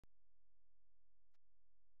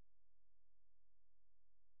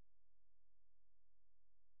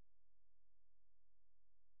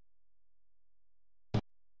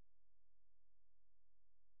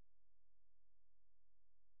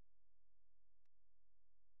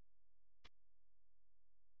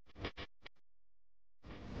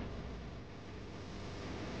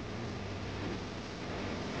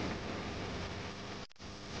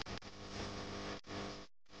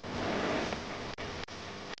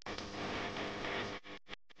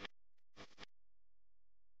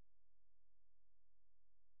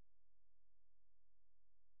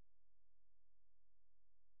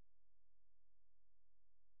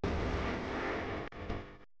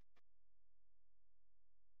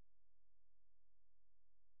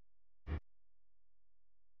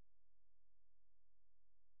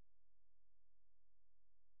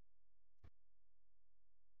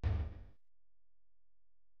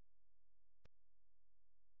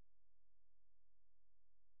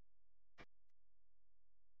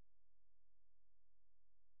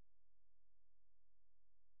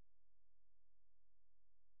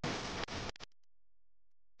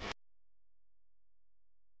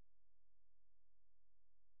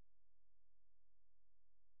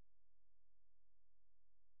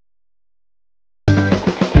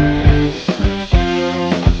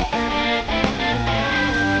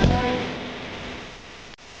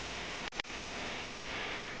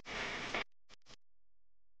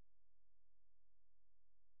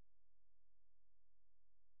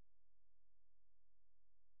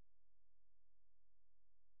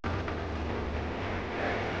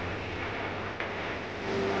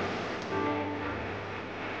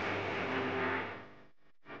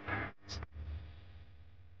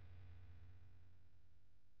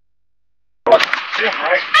you?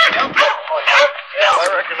 Right. Yeah, I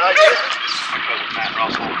recognize you. My cousin Matt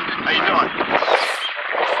Russell. How you doing?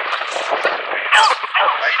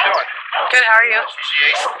 Good, how are you?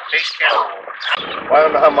 Ace County. Well, I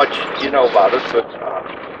don't know how much you know about us, but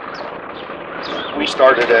we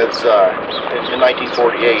started as in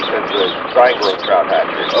 1948 as the Cedar Trout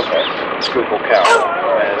Hatchery. Okay. In Schuylkill County,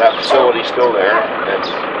 and that facility's still there, and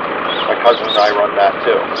my cousin and I run that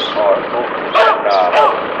too. Oh, cool.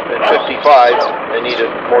 And, in '55, they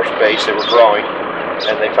needed more space. They were growing,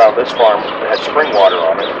 and they found this farm that had spring water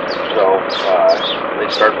on it. So they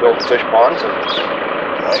started building fish ponds, and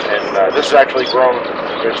this is actually grown.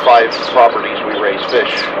 There's 5 properties we raise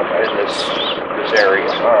fish in this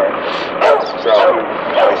area. So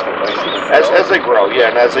as they grow,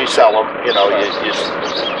 yeah, and as they sell them, you know, you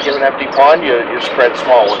give an empty pond, you spread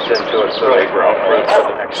small ones into it so they grow for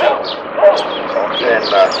the next season. And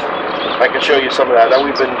I can show you some of that.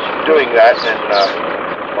 We've been doing that,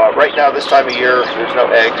 and right now this time of year there's no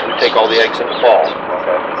eggs. We take all the eggs in the fall,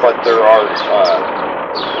 but there are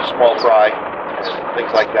small fry and things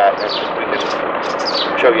like that, and we can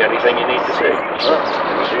show you anything you need to see. Sure.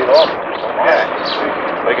 We see it all.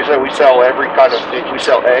 Yeah. Like I said, we sell every kind of fish. We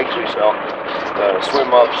sell eggs, we sell the swim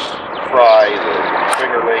ups, fry, the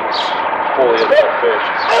fingerlings, fully adult fish,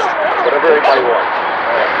 whatever anybody wants.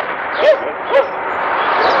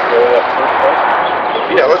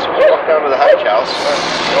 Yeah, let's walk down to the hatch house.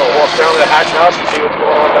 We'll walk down to the hatch house and see what's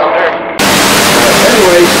going on down there.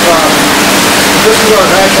 Anyways, this is our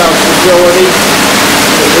hatch house facility.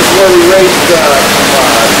 This is where we raise trout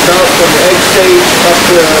from the egg stage up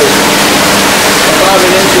to about 1.5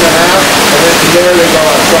 inches, and then from there they go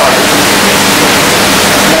outside.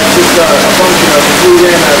 And that's just a function of the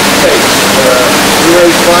food and of space. We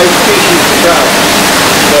raise 5 species of trout,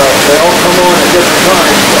 so they all come on at different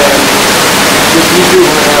times, and just you do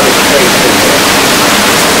want to have a space in there.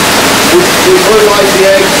 We fertilize the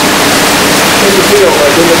eggs in the field,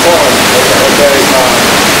 like in the pond. Okay,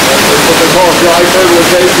 that's what they call dry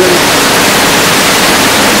fertilization.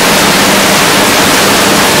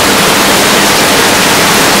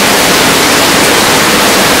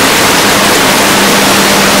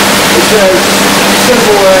 It's as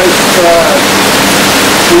simple as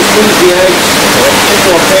we squeeze the eggs into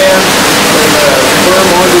a pan and firm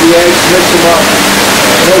onto the eggs, mix them up,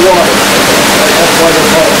 no water. That's why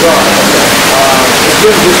they're called dry. It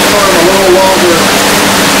gives the sperm a little longer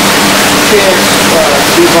chance to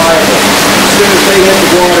be viable. As soon as they hit the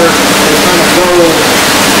water, they kind of go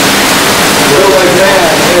like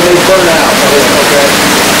that, and they burn out. Okay.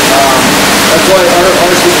 That's why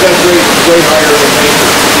our success rate is way higher than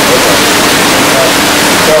nature.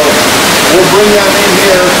 So we'll bring them in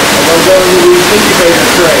here, and they'll go to these incubator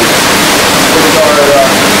trays.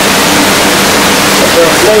 They're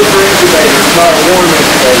a flow-through incubator. It's not a warm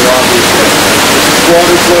incubator, obviously.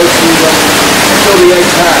 Water flows through them until the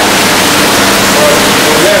eggs hatch.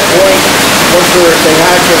 At that point, once they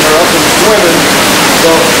hatch and they're up and swimming,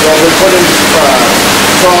 they'll be put in troughs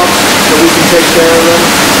so we can take care of them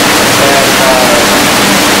and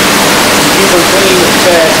keep them clean and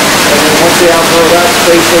fed. And then once they outgrow that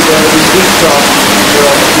space, they go to these deep troughs that are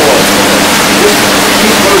on the floor. Just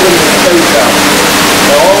keep moving the space out.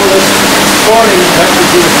 Now all of this spawning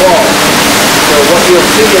happens in the fall. So what you'll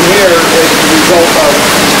see in here is the result of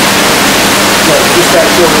just that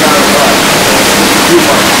short amount of time, just a few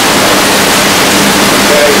months.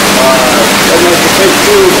 Okay, and like the fish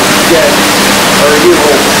do get are a year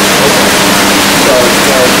old. So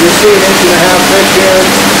you'll see 1.5 inch fish here,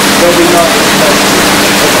 they'll be nothing next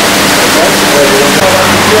year. Okay, so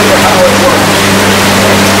I'm sure how it works.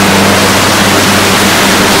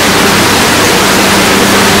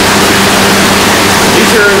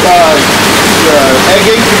 These are egg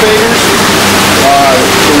incubators.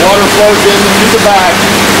 The water flows into the back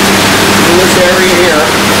in this area here.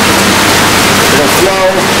 It'll flow.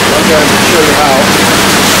 I'm going to show you how.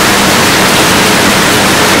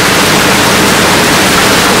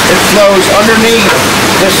 It flows underneath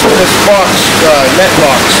this box, net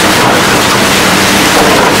box.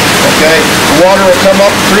 Okay, the water will come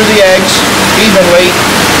up through the eggs evenly.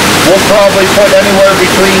 We'll probably put anywhere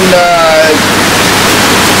between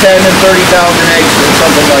 10 and 30,000 eggs or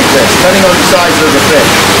something like this, depending on the size of the fish.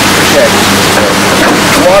 Eggs.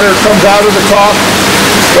 The water comes out of the top,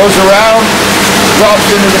 goes around, drops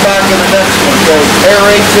into the back of the next one, so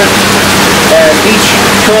aerates it, and each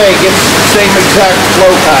tray gets the same exact flow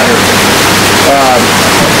pattern.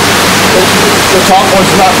 The top one's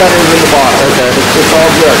not better than the bottom. Okay. It's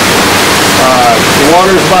all good. The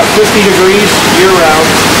water is about 50 degrees year-round,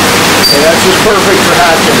 and that's just perfect for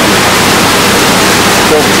hatching.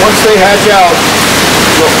 So once they hatch out,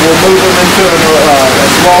 we'll move them into a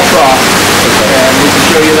small trough, and we can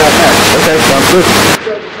show you that next. Okay, sounds good.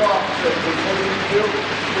 Show the trough that we put in the field.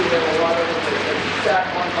 We have a lot of them that stack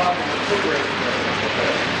on top of the refrigerator.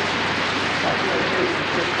 I'm going to take some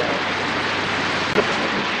fish down.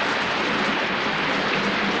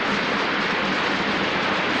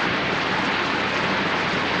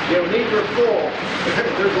 Yeah, when these are full,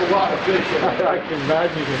 there's a lot of fish in there. I can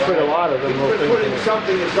imagine you can put a lot of them. He's putting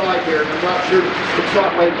something inside here, and I'm not sure, it's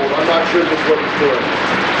not labeled, I'm not sure that's what he's doing.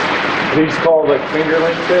 These called like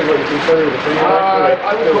fingerlings, what you consider the fingerlings?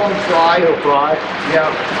 I would call them fry. They'll fry?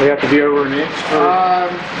 Yeah. They have to be over an inch?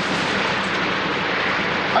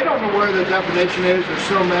 I don't know where the definition is, there's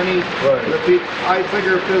so many. Right. I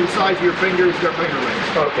figure if they're the size of your fingers, they're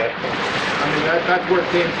fingerlings. Okay. I mean, that's where it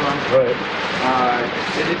came from. Right.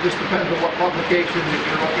 And it just depends on what publication that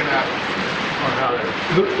you're looking at, on how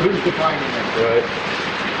who's defining it. Right.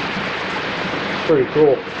 Pretty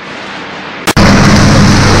cool.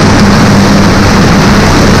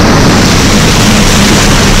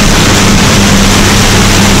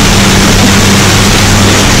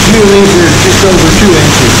 These are just over 2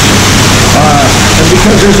 inches. And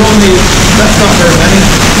because there's only, that's not very many,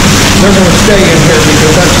 they're going to stay in here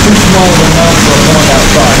because that's too small of an amount for going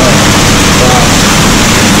outside.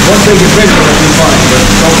 Once they get bigger, it'll be fine, but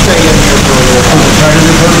they'll stay in here for a little while.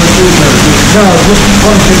 Predator purposes or just? No, just a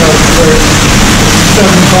function of their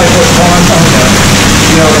 75-foot pond. Okay.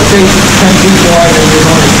 You know, if they 10 feet wide and they're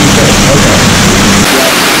only 2 feet. Okay.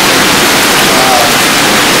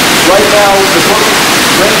 Right now, the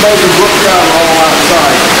rainbows and brook trout are all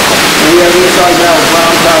outside. And we have inside now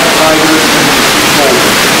brown trout, tigers, and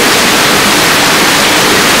boulders.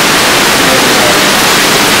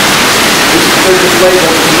 They're just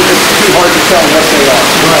labeled because it's too hard to tell what they are.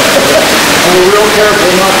 Right. And we're real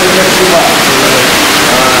careful not to mix them up.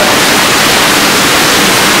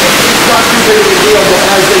 It's not too big of a deal, but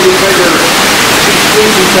as they get bigger, each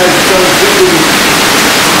species has its own feeding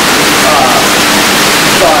style.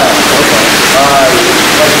 Okay.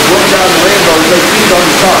 Like the brook trout and rainbows, they feed on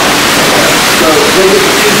the top. So they get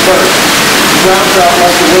to feed first. The brown trout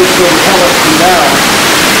like to wait till the pellets come down.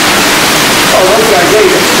 Oh, those guys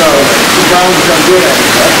ate it, so the browns are good at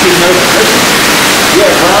it.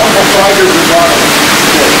 Yeah, browns and tigers are bottom.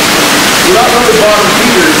 They're not really bottom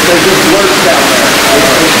feeders, they just lurk down there.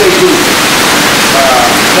 They stay deep.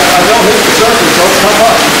 They'll hit the surface, they'll come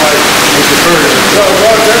up. Like the bird. So,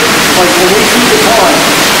 like when we feed the pond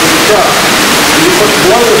with the truck, and you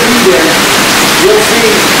blow the feed in, you'll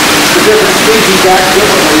see the different species act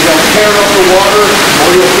differently. They'll tear up the water, or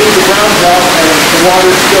you'll feed the browns out, and the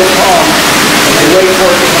water's still calm, and they wait for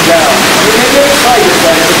it to come down. I mean, they get excited,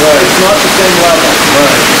 but it's not the same level.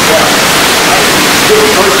 Right. Yeah.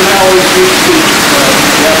 Different personalities for each species.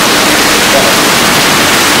 Yeah.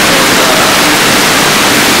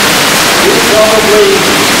 We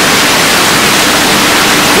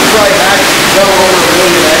probably hatch well over 1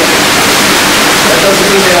 million eggs. That doesn't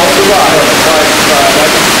mean they all survive, but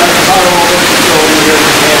that's about all this facility here in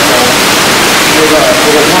Canada with a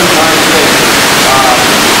one-time thing.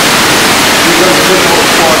 We go to fish over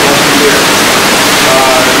spawn once a year.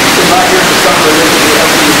 Come back here in the summer, this will be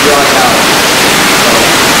empty and dry out.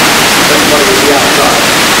 So everybody will be outside.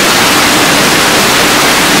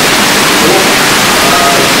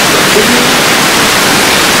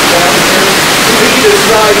 Feed is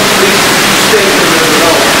right for each stage of the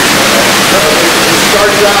development. It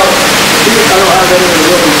starts out, I don't have any of the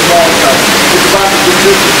really small stuff. It's about the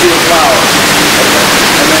consistency of flour.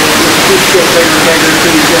 And then it just keeps getting bigger and bigger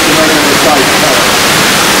until you get the regular size color.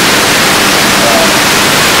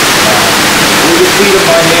 We just feed them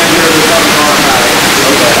by hand here in the summer automatic.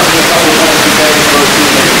 Okay. Comes in a couple times a day for a few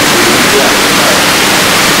minutes. Yeah.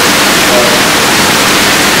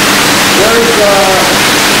 There's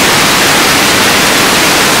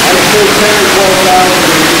I'd say 10 or 12,000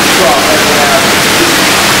 in each crop I can have.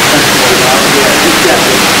 Yeah, just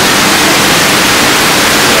guessing.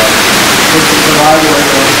 What's the survival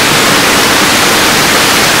rate on?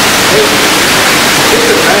 It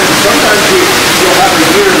depends. Sometimes you'll have a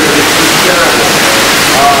year that it's just terrible.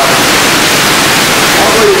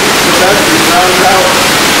 Probably the best is brown trout.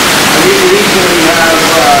 I mean, you easily have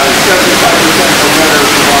 75% or better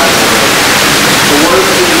survival rate. The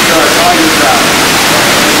worst is tiger trout.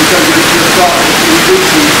 Because you're talking to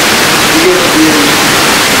reduces, you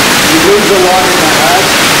lose a lot in the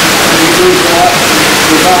hatch, and you lose a lot in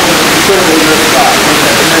the mountain considerably this size,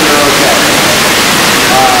 and then you're okay.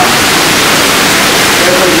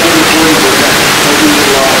 Everybody's under 40%, they'll lose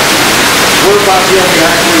a lot. We're about the only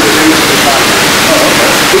hatchery that raises the tiger. Oh,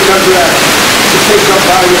 okay. Because of that, it takes up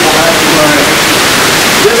valuable hatchery. Right.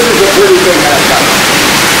 This is a pretty big hatch house.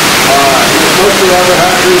 Most of the other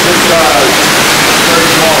hatcheries, it's very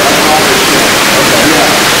small, like an office unit. Okay. Yeah.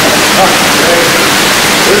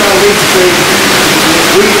 We're not leak free.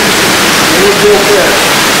 We built this.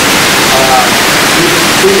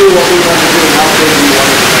 We knew what we wanted to do and how big we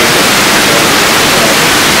wanted to make it.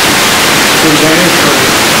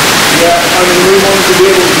 Yeah, I mean, we wanted to be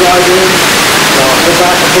able to drive in, go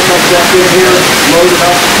back and put my truck in here, load it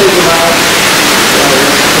up, take them out.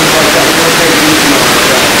 Things like that. We want to take it easy on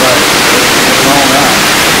ourselves. Right. And all that.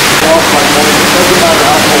 Off by morning, it doesn't matter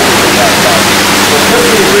how cold it is outside. So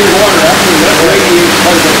typically green water, actually, that radiates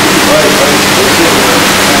quite a bit of heat. Right.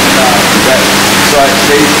 And so it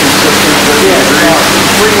stays consistent with the degrees.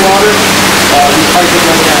 Spring water, we pipe it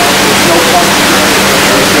low down. There's no pumps or anything.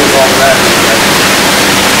 It goes all that.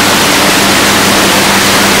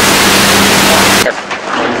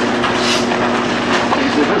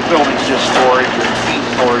 This building's just storage and feed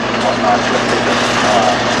storage and whatnot.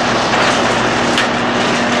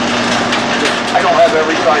 I don't have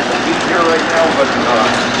every size of feed here right now, but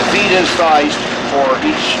the feed is sized for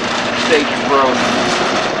each stage of growth.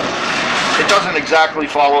 It doesn't exactly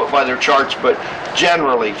follow it by their charts, but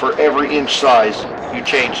generally for every inch size, you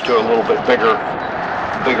change to a little bit bigger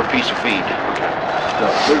piece of feed. So,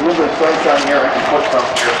 there's a little bit of sunshine here. I can put some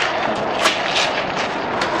here.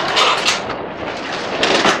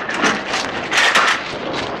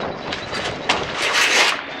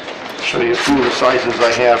 Show you a few of the sizes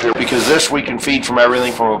I have here, because this we can feed from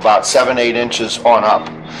everything from about 7-8 inches on up.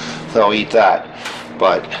 They'll eat that,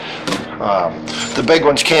 but the big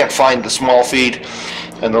ones can't find the small feed,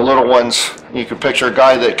 and the little ones, you can picture a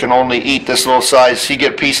guy that can only eat this little size. He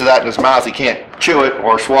get a piece of that in his mouth, he can't chew it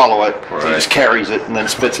or swallow it. Right. He just carries it and then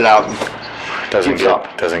spits it out and doesn't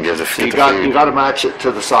give the feed. You got to match it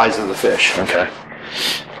to the size of the fish. Okay,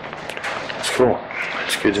 that's cool.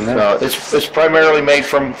 It's good to know. It's primarily made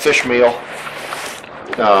from fish meal,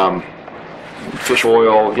 fish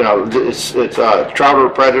oil. You know, it's trout are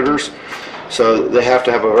predators, so they have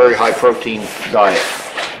to have a very high protein diet.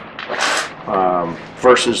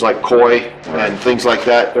 Versus like koi and things like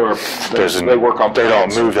that, they work on plants. They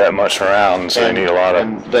don't move that much around, so they need a lot of.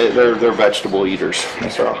 And they're vegetable eaters.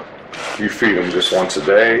 So you feed them just once a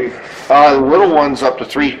day? The little ones up to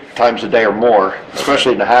 3 times a day or more,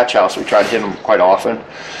 especially in the hatch house. We try to hit them quite often,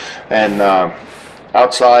 and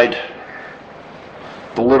outside,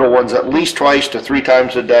 the little ones at least 2 to 3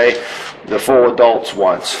 times a day. The full adults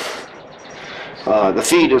once. The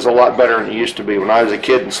feed is a lot better than it used to be. When I was a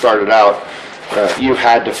kid and started out, you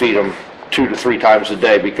had to feed them 2 to 3 times a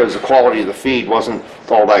day because the quality of the feed wasn't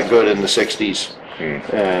all that good in the 60s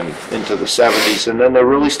and into the 70s, and then they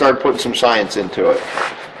really started putting some science into it.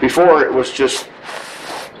 Before, it was just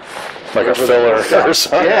like a filler or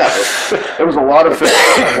something. Yeah, there was a lot of fish,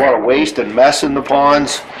 a lot of waste and mess in the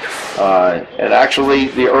ponds, and actually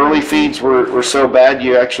the early feeds were so bad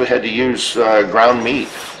you actually had to use ground meat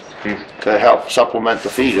to help supplement the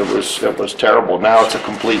feed. It was terrible. Now it's a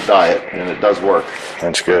complete diet, and it does work.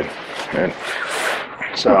 That's good. Good.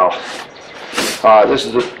 So this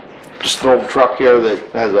is just an old truck here that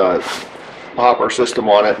has a hopper system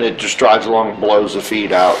on it, and it just drives along and blows the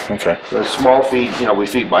feed out. Okay. The small feed, we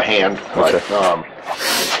feed by hand. But, Okay.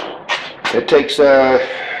 It takes about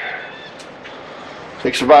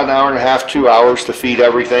an hour and a half, 2 hours to feed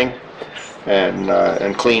everything.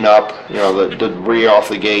 And clean up, the debris off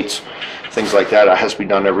the gates, things like that. It has to be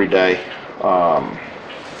done every day. All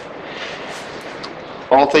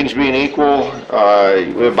things being equal,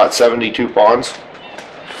 we have about 72 ponds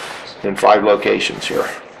in 5 locations here.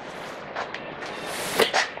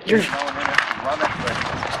 I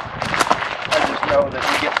just know that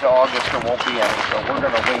we get to August, there won't be any, so we're going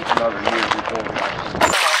to wait another year before we actually.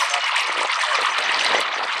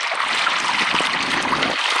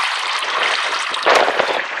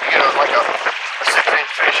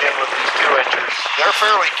 They're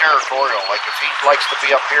fairly territorial. Like if he likes to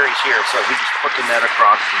be up here, he's here. So we just put the net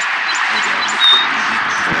across. It's pretty easy.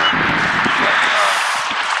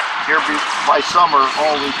 Here by summer,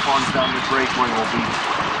 all these ponds down this raceway will be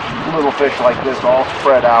little fish like this, all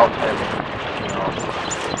spread out. And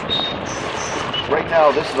right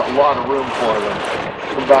now, this is a lot of room for them.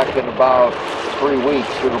 Come back in about 3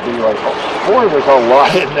 weeks, it'll be like, boy, there's a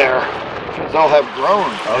lot in there. Because they'll have grown.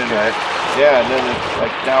 Okay. Yeah, and then it's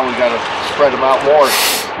like now we got to spread them out more.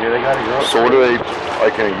 Yeah, they got to grow. So what do they,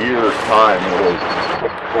 like in a year's time, will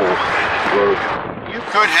full growth? You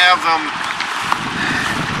could have them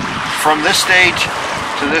from this stage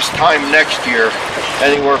to this time next year,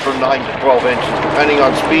 anywhere from 9 to 12 inches, depending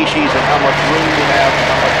on species and how much room you have and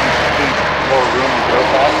how much you can feed them. more room to grow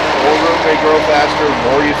faster? More room, they grow faster, the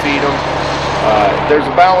more you feed them. There's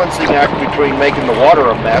a balancing act between making the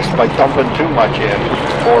water a mess by dumping too much in,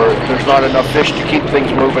 or there's not enough fish to keep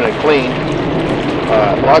things moving and clean.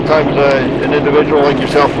 A lot of times an individual like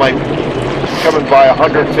yourself might come and buy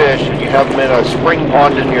 100 fish and you have them in a spring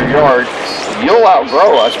pond in your yard. You'll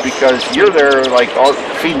outgrow us because you're there like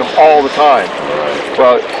feeding them all the time.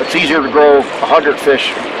 Well, it's easier to grow 100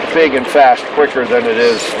 fish big and fast quicker than it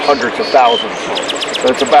is hundreds of thousands. So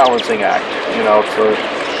it's a balancing act, you know.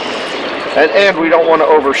 And we don't want to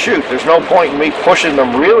overshoot. There's no point in me pushing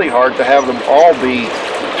them really hard to have them all be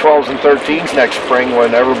 12s and 13s next spring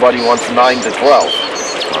when everybody wants 9 to 12.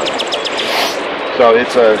 So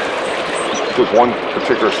it's a... Does one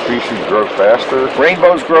particular species grow faster?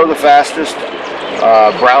 Rainbows grow the fastest,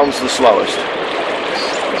 browns the slowest.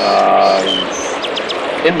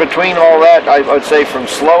 In between all that, I would say from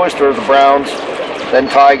slowest are the browns, then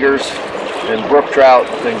tigers, then brook trout,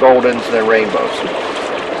 then goldens, then rainbows.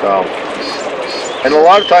 So, and a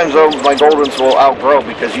lot of times though, my goldens will outgrow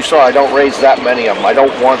because you saw I don't raise that many of them. I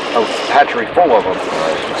don't want a hatchery full of them.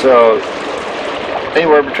 So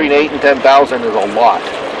anywhere between 8,000 and 10,000 is a lot.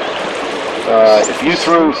 If you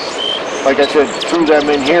threw, like I said, threw them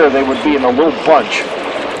in here, they would be in a little bunch.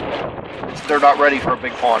 They're not ready for a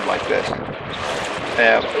big pond like this.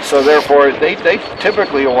 So therefore, they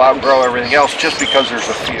typically will outgrow everything else just because there's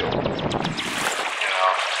a few. You know,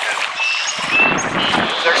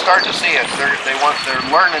 they're starting to see it. They're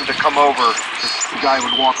learning to come over. The guy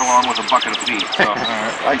would walk along with a bucket of feed. So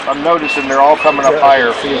I'm noticing they're all coming up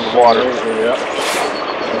higher, feeding the water.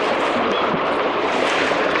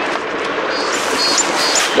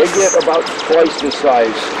 They get about twice this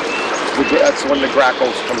size. That's when the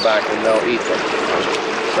grackles come back and they'll eat them.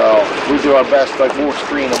 So we do our best, like we'll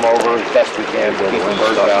screen them over as best we can to keep the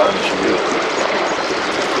birds out.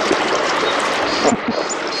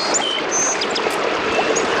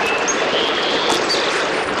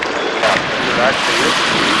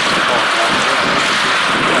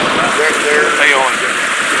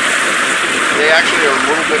 They actually are a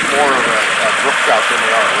little bit more of a brook trout than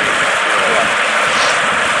they are rainbow.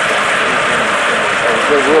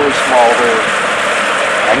 They're really small.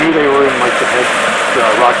 I knew they were in like the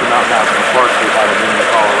Rocky Mountain National Park. They had them in the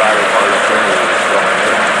Colorado part of Canada.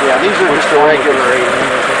 Yeah, these are just a regular.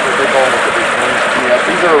 They call them the big ones. Yeah,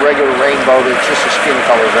 these are a regular rainbow. It's just a skin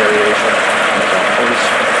color variation.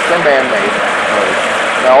 They're man-made.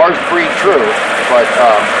 Now ours breed true, but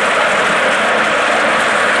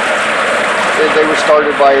they were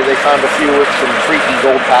started by, they found a few with some freaky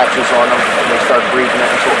gold patches on them, and they started breeding it,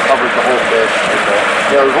 and so it covered the whole fish.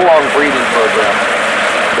 Yeah, it was a long breeding program.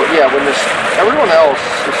 But yeah, when everyone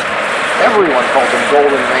called them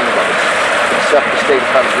golden rainbows, except the state of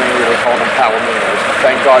Pennsylvania, they called them palominos.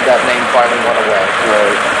 Thank God that name finally went away.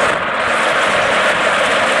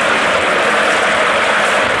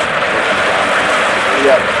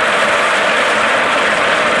 Yeah.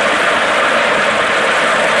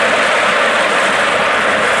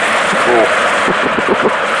 Cool.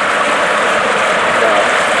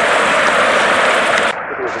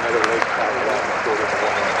 There's another lake down there.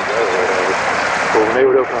 Well, when they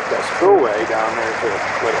would open up that spillway down there to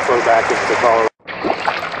let it flow back into the Colorado.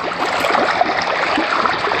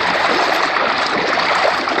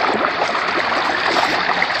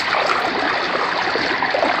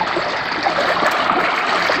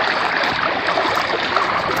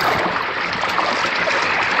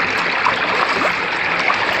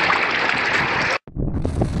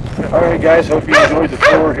 Alright guys, hope you enjoyed the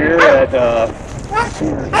tour here at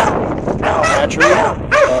Cedar Springs Trout Hatchery.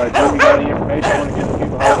 Jim, you got any information? Want to give the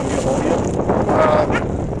people how they can get a hold of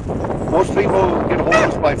you? Most people get a hold of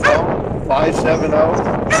us by phone,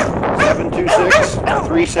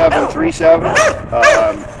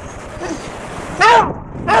 570-726-3737.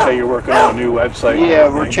 So you're working on a new website? Yeah,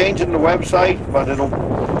 we're changing the website, but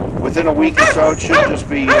within a week or so, it should just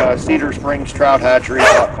be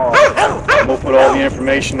cedarspringstrouthatchery.com. We'll put all the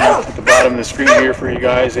information at the bottom of the screen here for you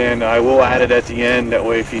guys, and I will add it at the end, that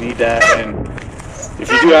way if you need that. And if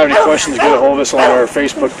you do have any questions, get a hold of us on our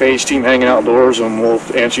Facebook page, Team Hanging Outdoors, and we'll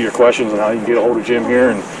answer your questions on how you can get a hold of Jim here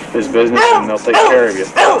and his business, and they'll take care of you.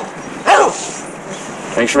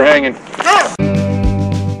 Thanks for hanging.